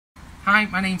Hi,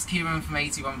 my name's Kieran from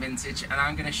 81 Vintage and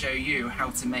I'm going to show you how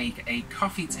to make a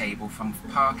coffee table from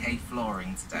Parquet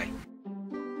flooring today.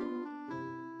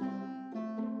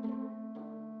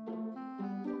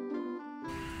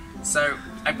 So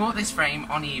I bought this frame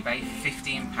on eBay for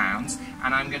 £15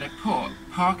 and I'm going to put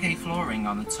Parquet flooring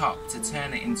on the top to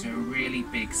turn it into a really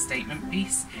big statement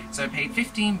piece. So I paid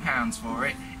 £15 for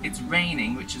it. It's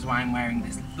raining, which is why I'm wearing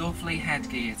this lovely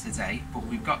headgear today, but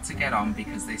we've got to get on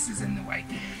because this is in the way.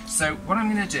 So what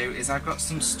I'm going to do is I've got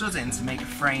some studding to make a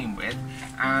frame with,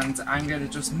 and I'm going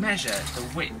to just measure the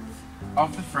width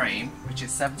of the frame, which is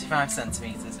 75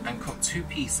 centimeters, and cut two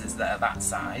pieces that are that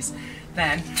size.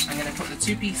 Then I'm going to put the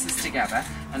two pieces together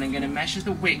and I'm going to measure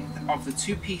the width of the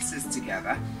two pieces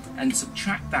together and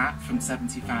subtract that from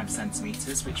 75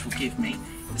 centimeters, which will give me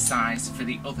the size for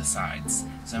the other sides.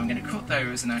 So I'm going to cut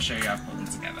those and I'll show you how to put them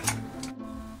together.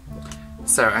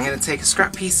 So I'm going to take a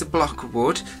scrap piece of block of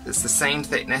wood that's the same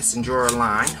thickness and draw a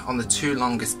line on the two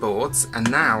longest boards, and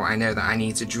now I know that I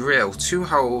need to drill two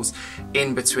holes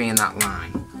in between that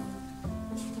line.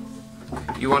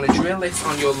 You want to drill this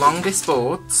on your longest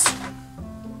boards.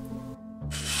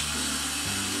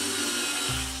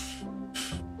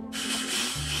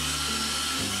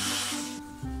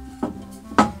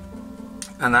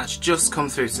 And that's just come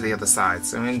through to the other side.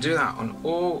 So I'm going to do that on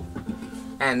all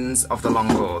ends of the long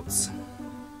boards.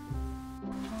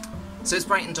 So it's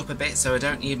brightened up a bit, so I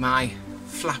don't need my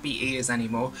flappy ears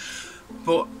anymore.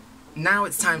 But now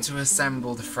it's time to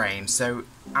assemble the frame. So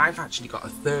I've actually got a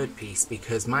third piece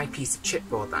because my piece of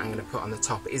chipboard that I'm going to put on the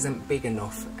top isn't big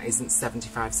enough, isn't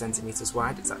 75 centimeters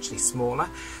wide, it's actually smaller.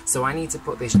 So I need to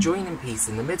put this joining piece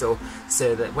in the middle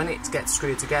so that when it gets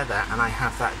screwed together and I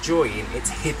have that join, it's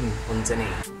hidden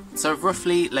underneath. So I've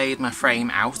roughly laid my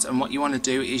frame out, and what you want to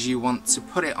do is you want to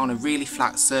put it on a really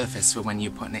flat surface for when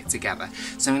you're putting it together.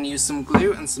 So I'm going to use some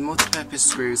glue and some multi-purpose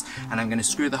screws, and I'm going to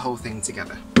screw the whole thing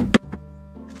together.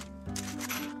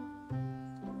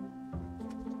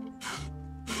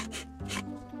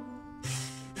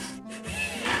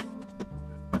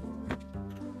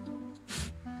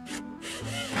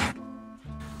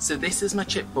 So this is my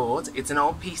chipboard. It's an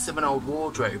old piece of an old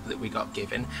wardrobe that we got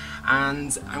given,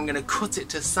 and I'm going to cut it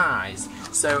to size.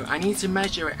 So I need to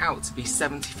measure it out to be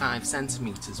 75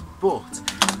 centimeters, but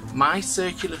my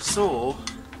circular saw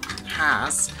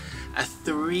has a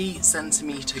 3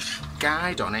 centimeter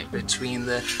guide on it between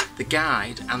the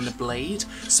guide and the blade,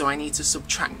 so I need to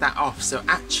subtract that off. So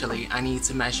actually I need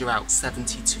to measure out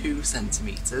 72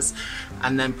 centimeters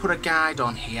and then put a guide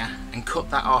on here and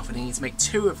cut that off, and I need to make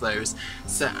two of those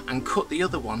and cut the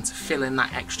other one to fill in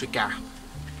that extra gap.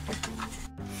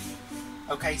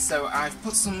 Okay, so I've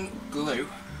put some glue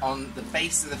on the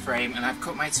base of the frame and I've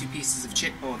cut my two pieces of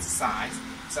chipboard to size.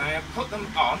 So I put them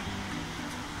on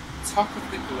top of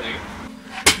the glue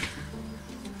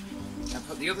and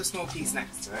put the other small piece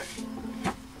next to it,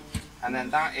 and then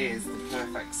that is the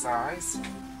perfect size.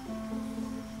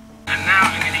 And now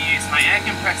I'm going to use my air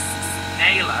compressed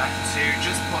nailer to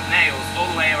just put nails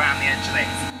all the way around the edge of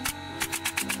this.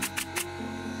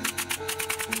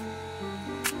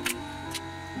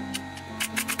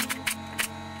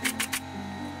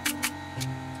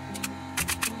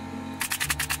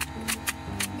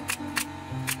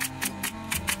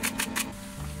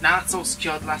 Now that's all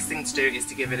secured, the last thing to do is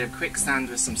to give it a quick sand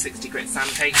with some 60 grit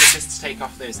sandpaper just to take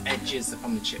off those edges up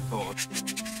on the chipboard.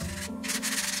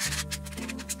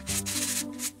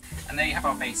 And there you have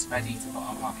our base ready to put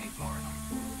our Parquet flooring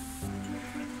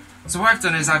on. So what I've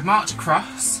done is I've marked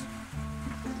across,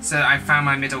 so I've found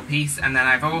my middle piece, and then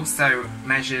I've also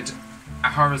measured a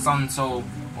horizontal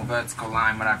or vertical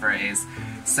line, whatever it is,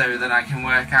 so that I can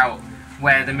work out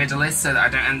where the middle is so that I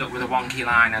don't end up with a wonky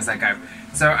line as I go.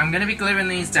 So I'm going to be gluing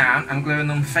these down. I'm gluing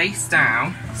them face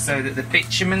down so that the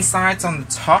bitumen side's on the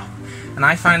top, and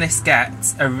I find this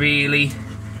gets a really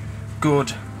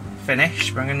good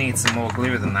finish, but I'm going to need some more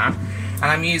glue than that. And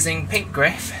I'm using pink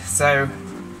Griff, so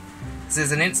this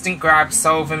is an instant grab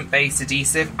solvent based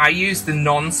adhesive. I used the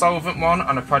non-solvent one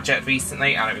on a project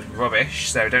recently and it was rubbish,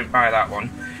 so don't buy that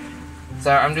one.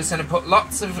 So I'm just going to put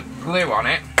lots of glue on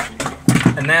it,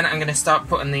 and then I'm going to start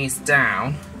putting these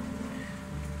down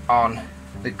on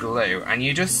the glue, and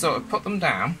you just sort of put them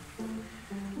down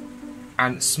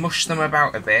and smush them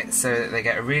about a bit so that they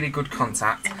get a really good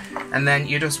contact, and then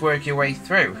you just work your way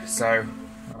through. So,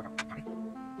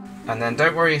 and then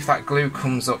don't worry if that glue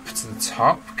comes up to the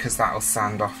top because that'll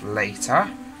sand off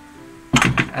later,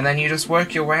 and then you just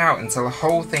work your way out until the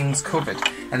whole thing's covered.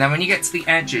 And then when you get to the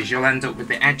edges, you'll end up with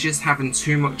the edges having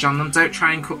too much on them. Don't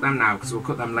try and cut them now because we'll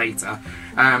cut them later.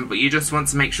 But you just want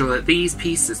to make sure that these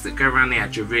pieces that go around the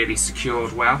edge are really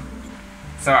secured well.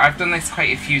 So I've done this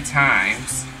quite a few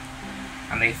times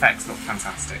and the effects look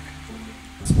fantastic.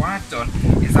 So what I've done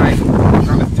is I've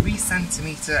got a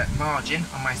 3cm margin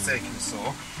on my circular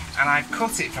saw, and I've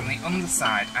cut it from the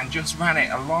underside and just ran it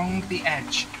along the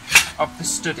edge of the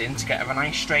studding to get a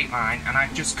nice straight line, and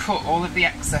I've just cut all of the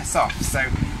excess off so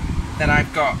that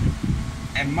I've got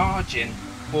a margin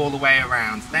all the way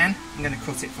around. Then I'm going to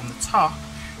cut it from the top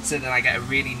so that I get a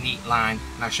really neat line,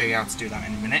 and I'll show you how to do that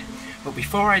in a minute. But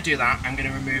before I do that, I'm going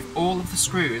to remove all of the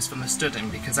screws from the studding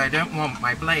because I don't want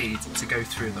my blade to go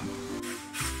through them.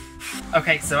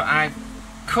 Okay, so I've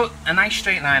cut a nice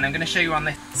straight line. I'm going to show you on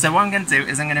this. So what I'm going to do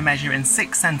is I'm going to measure in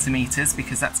 6 centimetres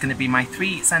because that's going to be my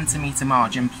 3cm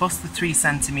margin plus the 3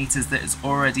 centimetres that is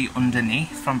already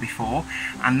underneath from before,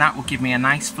 and that will give me a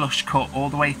nice flush cut all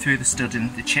the way through the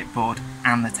studding, the chipboard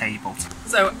and the table.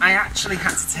 So I actually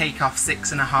had to take off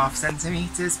 6.5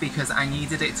 centimetres because I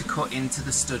needed it to cut into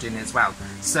the studding as well.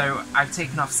 So I've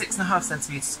taken off 6.5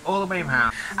 centimetres all the way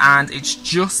around, and it's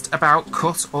just about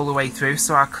cut all the way through.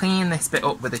 So I'll clean this bit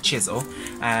up with a chisel,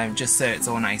 just so it's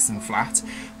all nice and flat.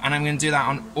 And I'm going to do that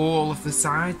on all of the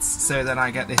sides so that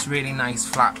I get this really nice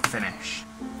flat finish.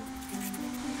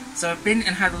 So I've been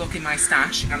and had a look in my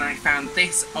stash, and I found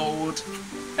this old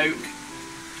oak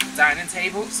dining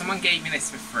table. Someone gave me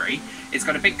this for free. It's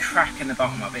got a big crack in the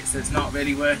bottom of it, so it's not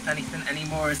really worth anything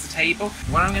anymore as a table.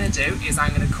 What I'm going to do is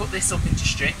I'm going to cut this up into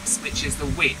strips, which is the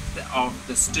width of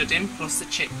the studding plus the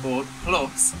chipboard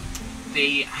plus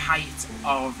the height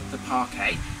of the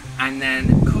parquet, and then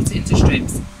cut it into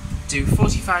strips, do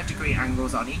 45-degree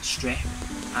angles on each strip,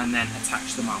 and then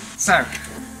attach them on. So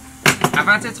I've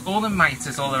added all the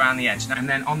miters all around the edge, and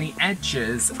then on the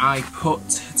edges I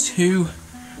put 2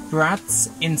 brads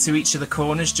into each of the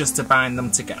corners just to bind them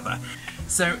together.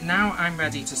 So now I'm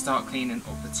ready to start cleaning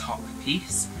up the top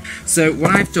piece. So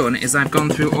what I've done is I've gone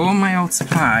through all my old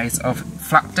supplies of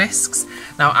flat discs.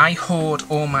 Now I hoard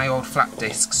all my old flat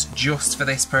discs just for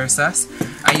this process.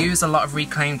 I use a lot of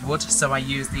reclaimed wood, so I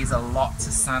use these a lot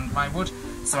to sand my wood.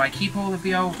 So I keep all of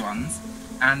the old ones,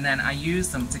 and then I use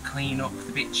them to clean up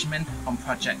the bitumen on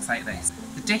projects like this.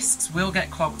 The discs will get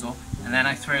clogged up, and then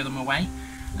I throw them away.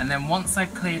 And then once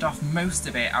I've cleared off most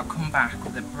of it, I'll come back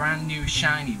with a brand new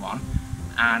shiny one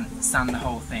and sand the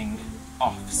whole thing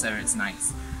off so it's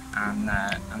nice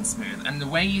and smooth. And the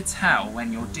way you tell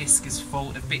when your disc is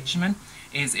full of bitumen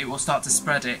is it will start to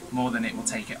spread it more than it will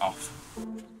take it off.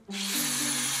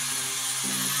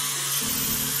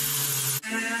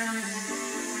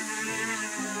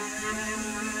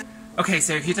 Okay,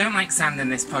 so if you don't like sanding,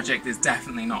 this project is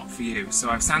definitely not for you. So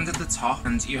I've sanded the top,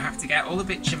 and you have to get all the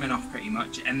bitumen off pretty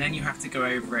much, and then you have to go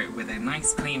over it with a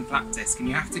nice clean flat disc, and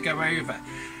you have to go over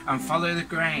and follow the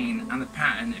grain and the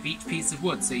pattern of each piece of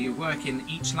wood. So you're working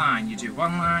each line. You do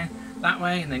one line that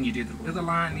way, and then you do the other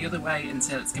line the other way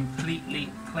until it's completely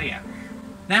clear.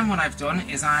 Then what I've done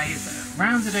is I've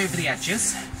rounded over the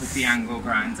edges with the angle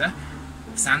grinder,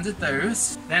 sanded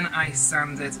those, then I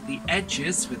sanded the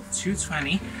edges with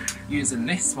 220 using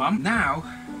this one. Now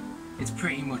it's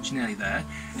pretty much nearly there,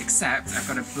 except I've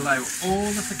got to blow all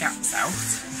of the gaps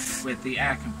out with the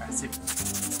air compressor.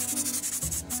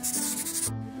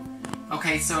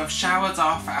 Okay, so I've showered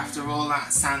off after all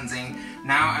that sanding.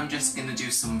 Now I'm just going to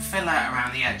do some filler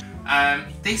around the edge.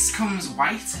 This comes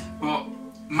white, but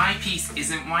my piece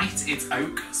isn't white, it's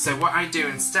oak. So what I do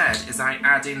instead is I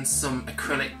add in some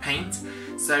acrylic paint.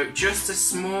 So just a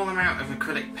small amount of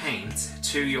acrylic paint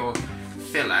to your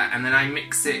filler, and then I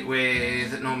mix it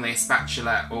with normally a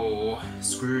spatula or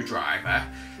screwdriver,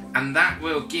 and that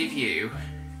will give you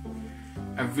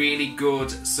a really good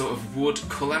sort of wood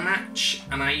colour match,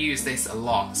 and I use this a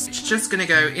lot. It's just going to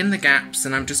go in the gaps,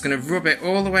 and I'm just going to rub it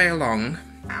all the way along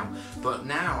now. But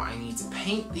now I need to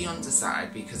paint the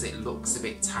underside because it looks a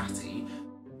bit tatty.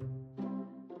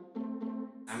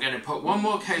 I'm going to put one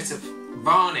more coat of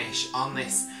varnish on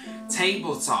this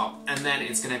tabletop, and then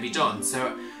it's going to be done.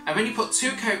 So I've only put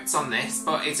 2 coats on this,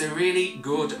 but it's a really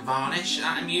good varnish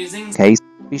that I'm using. Okay,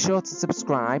 be sure to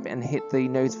subscribe and hit the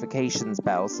notifications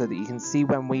bell so that you can see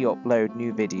when we upload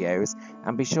new videos,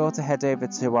 and be sure to head over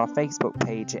to our Facebook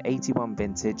page at 81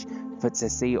 Vintage to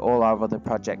see all our other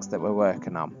projects that we're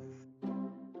working on.